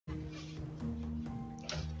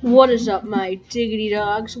What is up, my diggity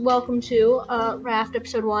dogs? Welcome to Raft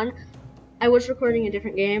episode 1. I was recording a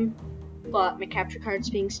different game, but my capture card's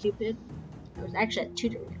being stupid. I was actually at 2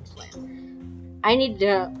 different games planned.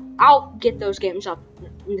 I'll get those games up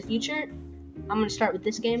in the future. I'm gonna start with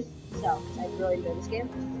this game, so I really enjoy this game.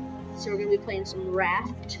 So we're gonna be playing some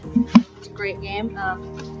Raft. It's a great game.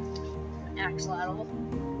 Axolotl,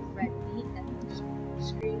 red meat, and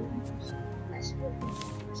screen. Nice.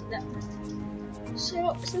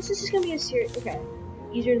 So, since this is going to be a series, okay,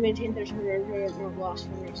 easier to maintain 1300 more lost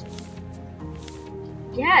from racing.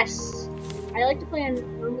 Yes! I like to play on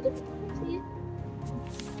normal difficulty,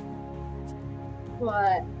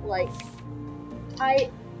 but, like,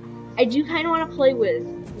 I do kind of want to play with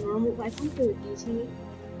normal, but I want to play with easy,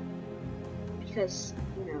 because,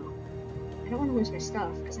 you know, I don't want to lose my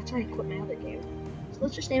stuff, because that's why I quit my other game. So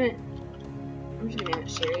let's just name it, I'm just going to name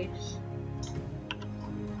it series.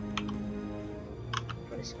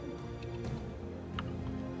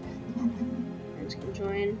 Friends can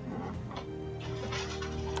join.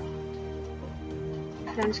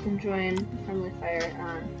 Friends can join. Friendly fire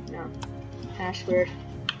on. No. Password.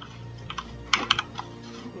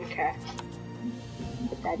 Okay.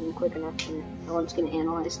 Put that in quick enough, and no one's gonna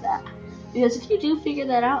analyze that. Because if you do figure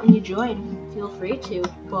that out and you join, feel free to,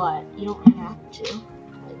 but you don't have to.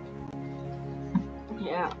 Like,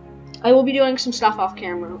 yeah. I will be doing some stuff off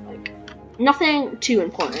camera, like nothing too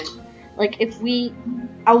important. Like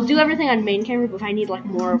I'll do everything on main camera, but if I need like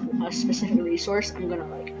more of a specific resource,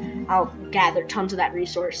 I'll gather tons of that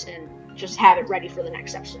resource and just have it ready for the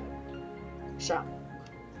next episode. So,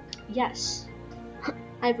 yes,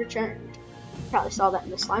 I've returned. Probably saw that in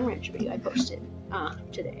the Slime Ranch video I posted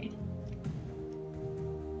today.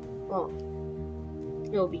 Well,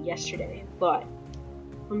 it'll be yesterday, or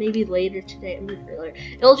maybe later today, maybe earlier.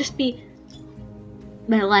 It'll just be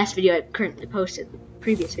my last video I currently posted,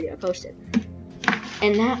 previous video I posted.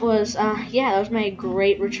 And that was, yeah, that was my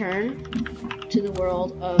great return to the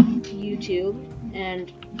world of YouTube.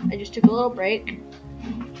 And I just took a little break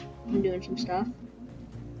from doing some stuff.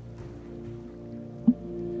 I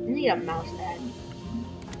need a mouse pad.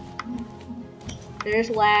 There's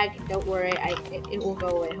lag, don't worry, it will go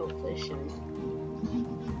away hopefully soon.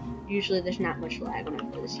 Usually there's not much lag when I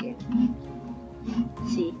play this game.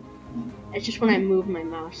 See? It's just when I move my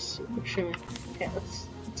mouse. Okay, let's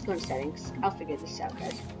go into settings. I'll figure this out,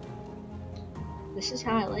 guys. This is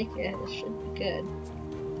how I like it. This should be good.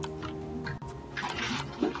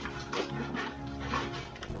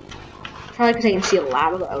 Probably because I can see a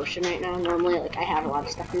lot of the ocean right now. Normally, like, I have a lot of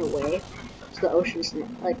stuff in the way. So the ocean's,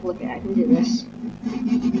 like, look at it. I can do this.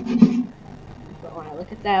 But when I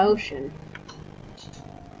look at that ocean...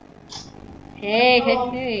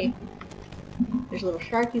 Hey! There's a little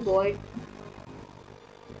sharky boy.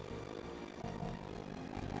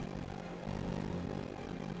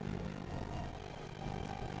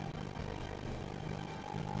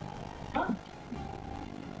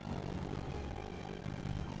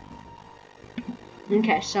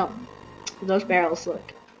 Okay, so those barrels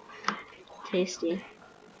look tasty.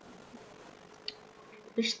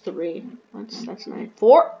 There's 3. That's 9.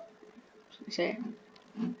 4. I say,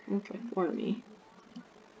 looks like 4 to me.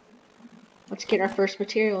 Let's get our first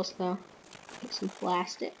materials though. Get some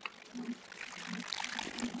plastic.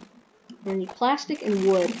 We're gonna need plastic and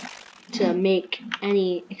wood to make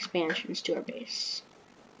any expansions to our base.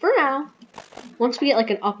 For now, once we get like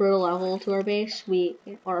an upper level to our base,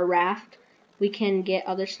 or a raft, we can get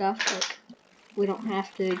other stuff. Like we don't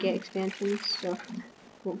have to get expansions, so it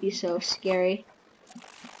won't be so scary.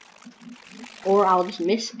 Or I'll just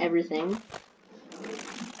miss everything.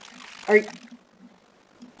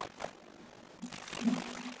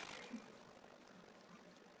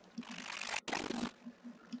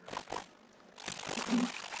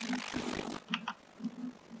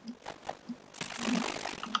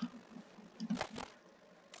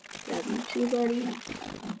 Buddy.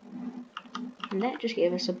 And that just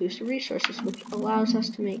gave us a boost of resources, which allows us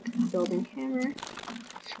to make a building hammer.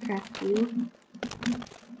 Let's craft you.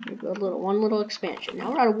 One little expansion.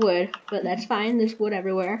 Now we're out of wood, but that's fine. There's wood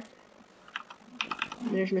everywhere.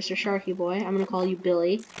 There's Mr. Sharky Boy. I'm gonna call you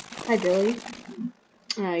Billy. Hi, Billy.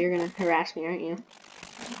 You're gonna harass me, aren't you?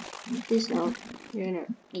 Please don't. You're gonna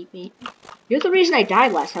eat me. You're the reason I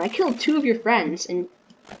died last time. I killed 2 of your friends, and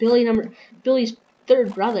Billy's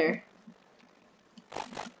 3rd brother.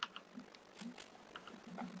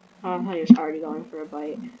 Oh, I thought he was already going for a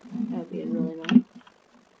bite. That would be really annoying.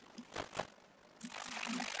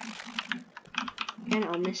 And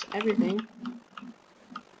I'll miss everything.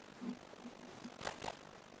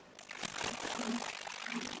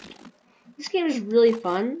 This game is really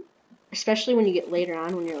fun. especially when you get later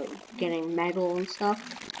on, when you're like getting metal and stuff.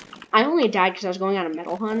 I only died because I was going on a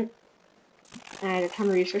metal hunt, and I had a ton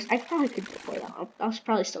of resources. I probably could play that. I was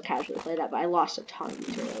probably still casually play that, but I lost a ton of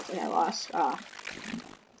materials. Like I lost a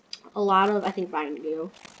lot of, I think, vine goo,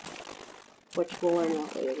 which we'll learn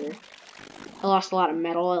about later. I lost a lot of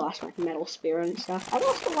metal. I lost like metal spear and stuff. I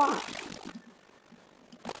lost a lot,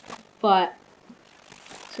 but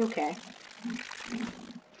it's okay.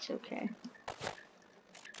 It's okay.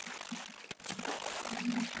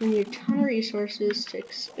 We need a ton of resources to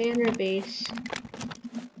expand our base.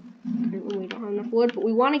 We don't have enough wood, but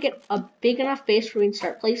we want to get a big enough base where we can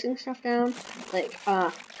start placing stuff down, like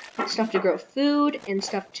stuff to grow food and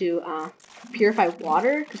stuff to purify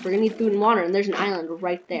water, because we're gonna need food and water, and there's an island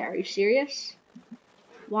right there. Are you serious?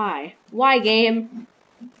 Why? Why, game?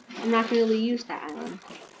 I'm not gonna be able to use that island.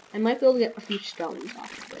 I might be able to get a few stones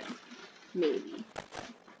off of it. Maybe.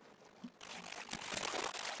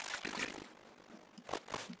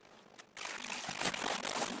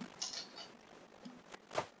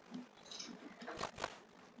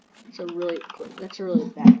 That's a really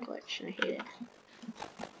bad glitch, and I hate it.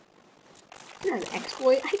 It's not an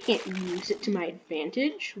exploit. I can't use it to my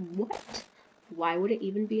advantage. What? Why would it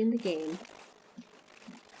even be in the game?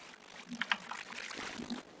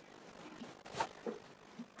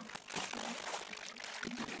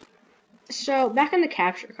 So, back on the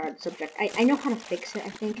capture card subject, I know how to fix it, I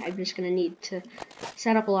think. I'm just gonna need to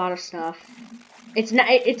set up a lot of stuff. It's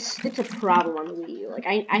a problem on the Wii U. Like,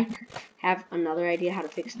 I have another idea how to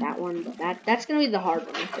fix that one, but that's gonna be the hard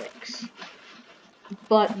one to fix.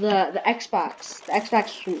 But the Xbox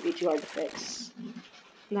shouldn't be too hard to fix.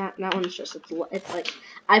 That one's just, it's like,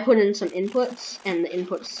 I put in some inputs, and the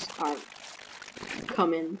inputs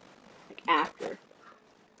come in, like, after.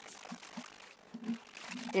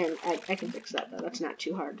 And I can fix that, though. That's not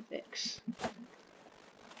too hard to fix.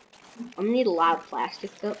 I'm gonna need a lot of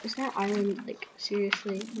plastic, though. Is that island, like,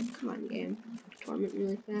 seriously? Like, come on, game. Torment me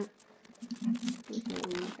like that?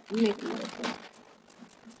 I'll make another pet.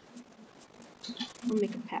 I'll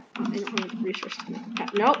make a pet. Oh, I don't have the resources to make a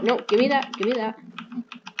pet. No, no, give me that. Give me that.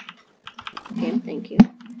 Okay, thank you.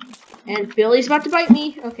 And Billy's about to bite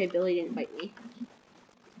me. Okay, Billy didn't bite me.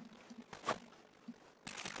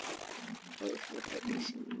 Billy's gonna bite me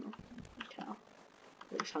soon. Tell.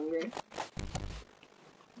 Billy's hungry.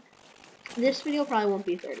 This video probably won't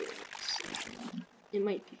be 30 minutes. It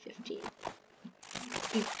might be 15.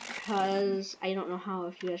 Because I don't know how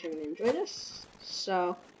if you guys are going to enjoy this.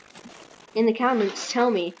 So, in the comments, tell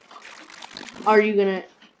me,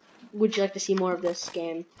 would you like to see more of this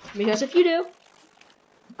game? Because if you do,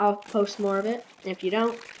 I'll post more of it. And if you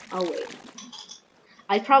don't, I'll wait.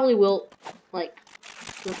 I probably will, like,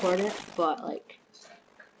 record it, but, like,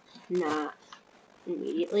 not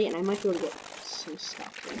immediately. And I might be able to get some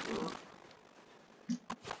stuff right now.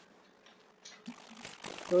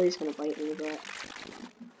 Billy's gonna bite me a bit.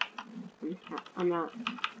 I'm not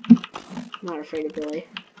afraid of Billy.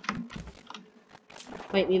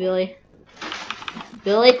 Bite me, Billy.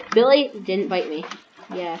 Billy didn't bite me.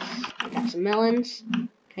 Yes. I got some melons. Can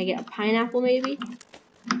I get a pineapple, maybe?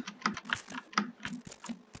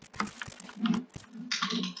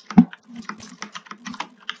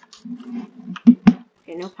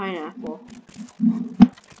 Okay, no pineapple.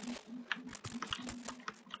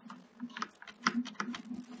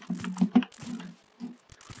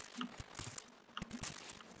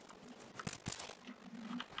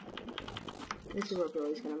 This is where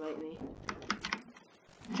Billy's gonna bite me.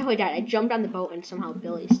 That's how I died. I jumped on the boat and somehow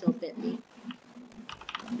Billy still bit me.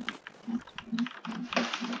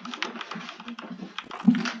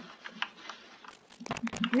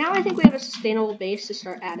 Now I think we have a sustainable base to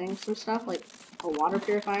start adding some stuff, like a water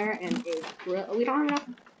purifier and a grill. We don't have enough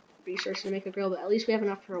resources to make a grill, but at least we have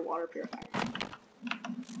enough for a water purifier.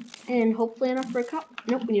 And hopefully enough for a cup.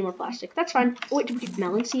 Nope, we need more plastic. That's fine. Oh, wait, do we do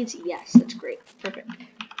melon seeds? Yes, that's great. Perfect.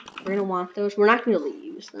 We're gonna want those. We're not gonna really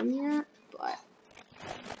use them yet, but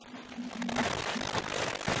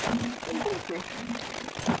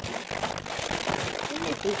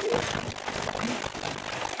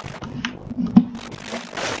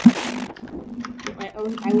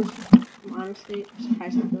I was honestly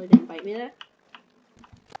surprised that Billy didn't bite me there.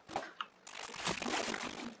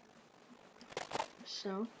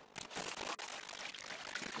 So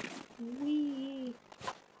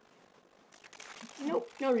nope,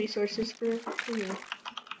 no resources for me.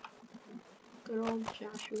 Good old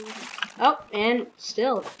Joshua. Oh, and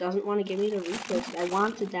still doesn't want to give me the resources. I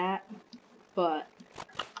wanted that, but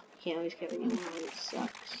can't always get what you want. It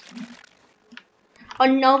sucks.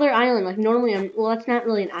 Another island. Like normally, well, that's not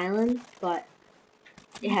really an island, but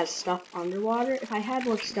it has stuff underwater. If I had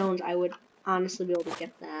more stones, I would honestly be able to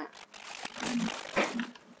get that.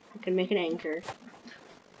 I could make an anchor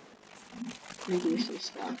and do some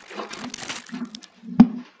stuff.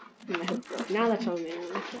 And my hook broke. Now that's how I'm making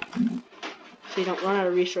it. So you don't run out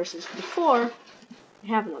of resources before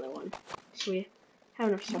you have another one. So we have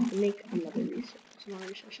enough stuff to make another resource. Some more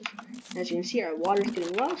resources. As you can see, our water's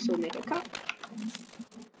getting low, so we'll make a cup.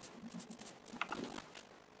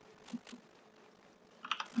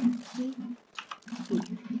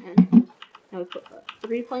 And now we put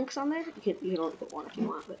 3 planks on there. You can only put 1 if you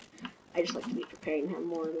want, but I just like to be prepared and have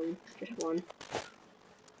more than just 1.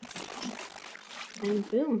 And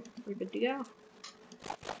boom, we're good to go.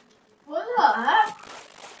 What the heck?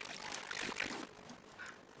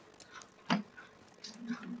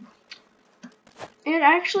 And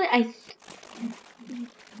actually, I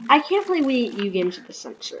can't play Wii U games with the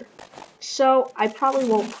sensor, so I probably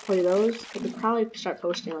won't play those. I could probably start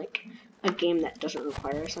posting like a game that doesn't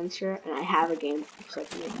require a sensor, and I have a game. It's like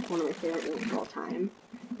one of my favorite games of all time.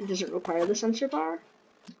 It doesn't require the sensor bar.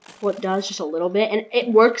 Well, it does just a little bit, and it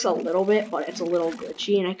works a little bit, but it's a little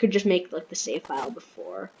glitchy, and I could just make like the save file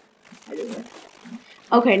before I do it.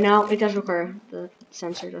 Okay, now it does require the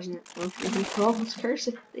sensor, doesn't it? Well, let's curse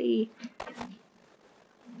it.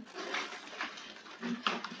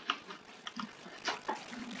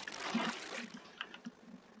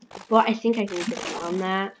 But I think I can get around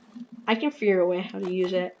that. I can figure a way how to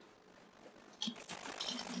use it.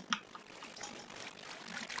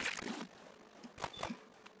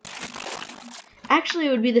 Actually,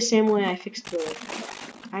 it would be the same way I fixed the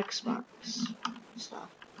Xbox stuff.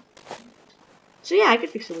 So yeah, I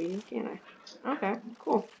could fix the Wii U, can't I? Okay,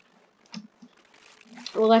 cool.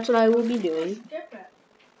 Well, that's what I will be doing.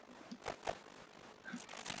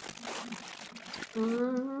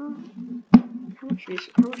 How much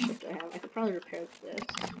stuff do I have? I could probably repair this.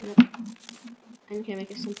 Nope. And can I make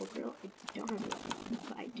a simple grill? I don't have enough,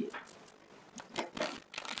 but I do.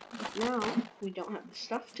 Now, we don't have the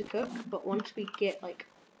stuff to cook, but once we get, like,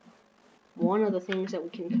 one of the things that we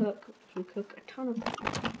can cook a ton of them.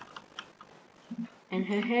 And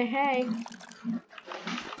hey,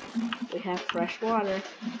 we have fresh water.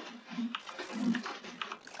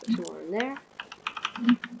 Put some more in there.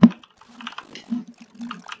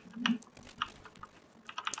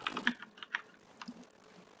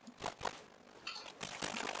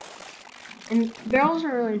 And barrels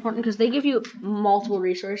are really important because they give you multiple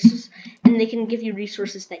resources, and they can give you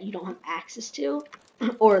resources that you don't have access to,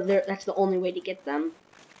 or that's the only way to get them.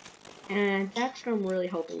 And that's what I'm really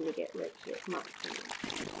hoping to get right here. Come on.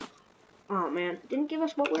 Oh man, didn't give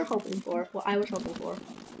us what we were hoping for. What I was hoping for.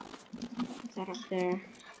 Is that up there?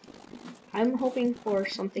 I'm hoping for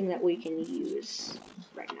something that we can use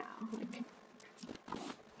right now.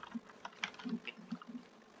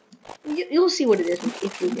 You'll see what it is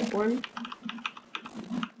if we get one.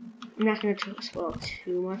 I'm not going to spoil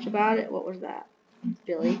too much about it. What was that?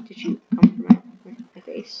 Billy, did you come from my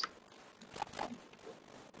face? I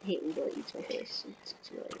hate when Billy eats my face. It's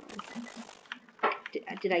really annoying.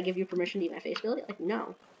 Did I give you permission to eat my face, Billy? Like,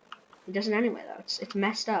 no. He doesn't anyway, though. It's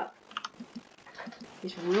messed up.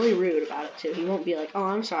 He's really rude about it, too. He won't be like, oh,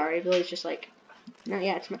 I'm sorry. Billy's just like, no,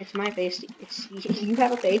 yeah, it's my face. You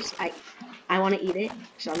have a face. I want to eat it,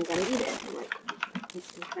 so I'm going to eat it. I'm like,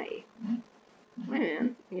 why? Why,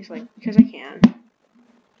 man? And he's like, because I can.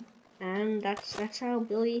 And that's how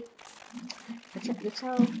Billy. That's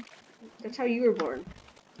how you were born.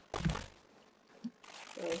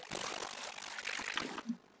 So,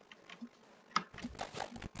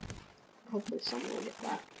 hopefully someone will get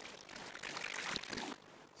that.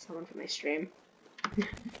 Someone from my stream. I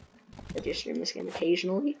do stream this game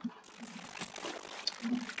occasionally.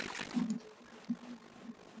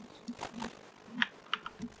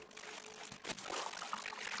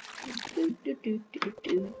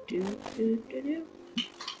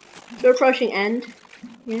 So we're approaching end.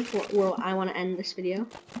 Yeah, well, I want to end this video.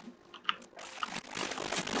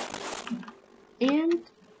 And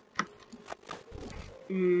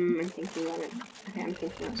I'm thinking about it. Okay, I'm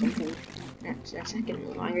thinking about something. That's getting a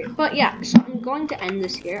little angry. But yeah, so I'm going to end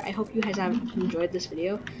this here. I hope you guys have enjoyed this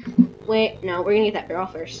video. Wait, no, we're gonna get that barrel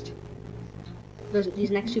first.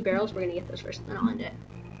 These next 2 barrels, we're gonna get those first, and then I'll end it.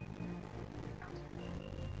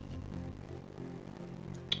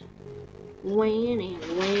 When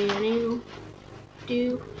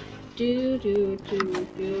do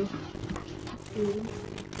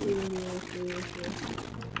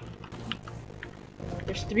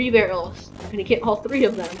There's 3 barrels. I'm gonna get all 3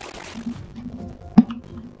 of them.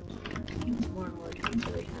 More and more times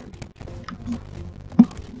every time.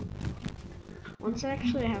 Once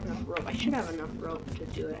actually I have enough rope, I should have enough rope to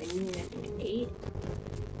do it. I need, I think, 8.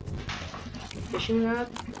 Fishing rod.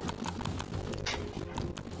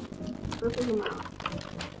 Perfect amount.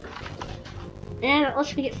 And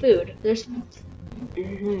let's get food. There's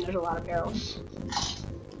a lot of barrels.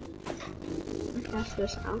 Pass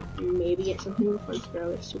this out and maybe get something before this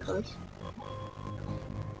barrel gets too close.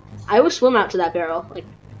 I will swim out to that barrel. Like,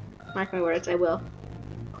 mark my words, I will.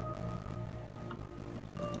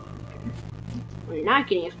 We're not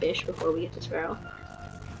getting a fish before we get this barrel.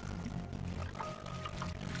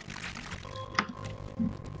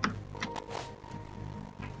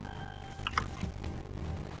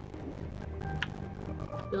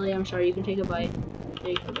 Billy, I'm sorry, you can take a bite.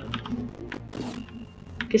 There you go.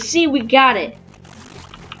 Cause see, we got it!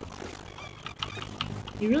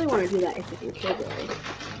 You really want to do that if you can kill Billy.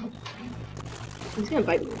 He's gonna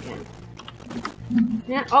bite me again.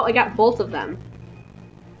 Yeah, oh, I got both of them.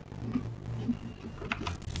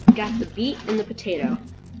 Got the beet and the potato.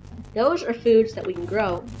 Those are foods that we can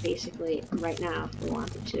grow, basically, right now if we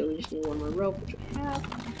wanted to. We just need one more rope, which we have.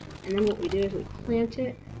 And then what we do is we plant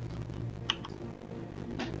it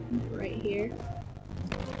right here.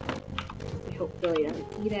 We hope Billy doesn't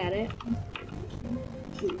eat at it.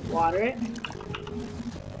 We water it.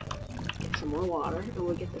 Get some more water, and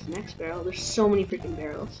we'll get this next barrel. There's so many freaking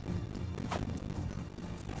barrels.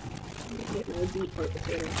 Get another beet or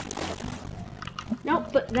potato.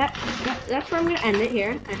 Nope, but that's where I'm going to end it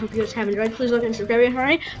here. I hope you guys have enjoyed. Please like and subscribe if you haven't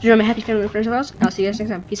already. Enjoy my happy family and friends of ours. I'll see you guys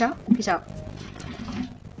next time. Peace out. Peace out.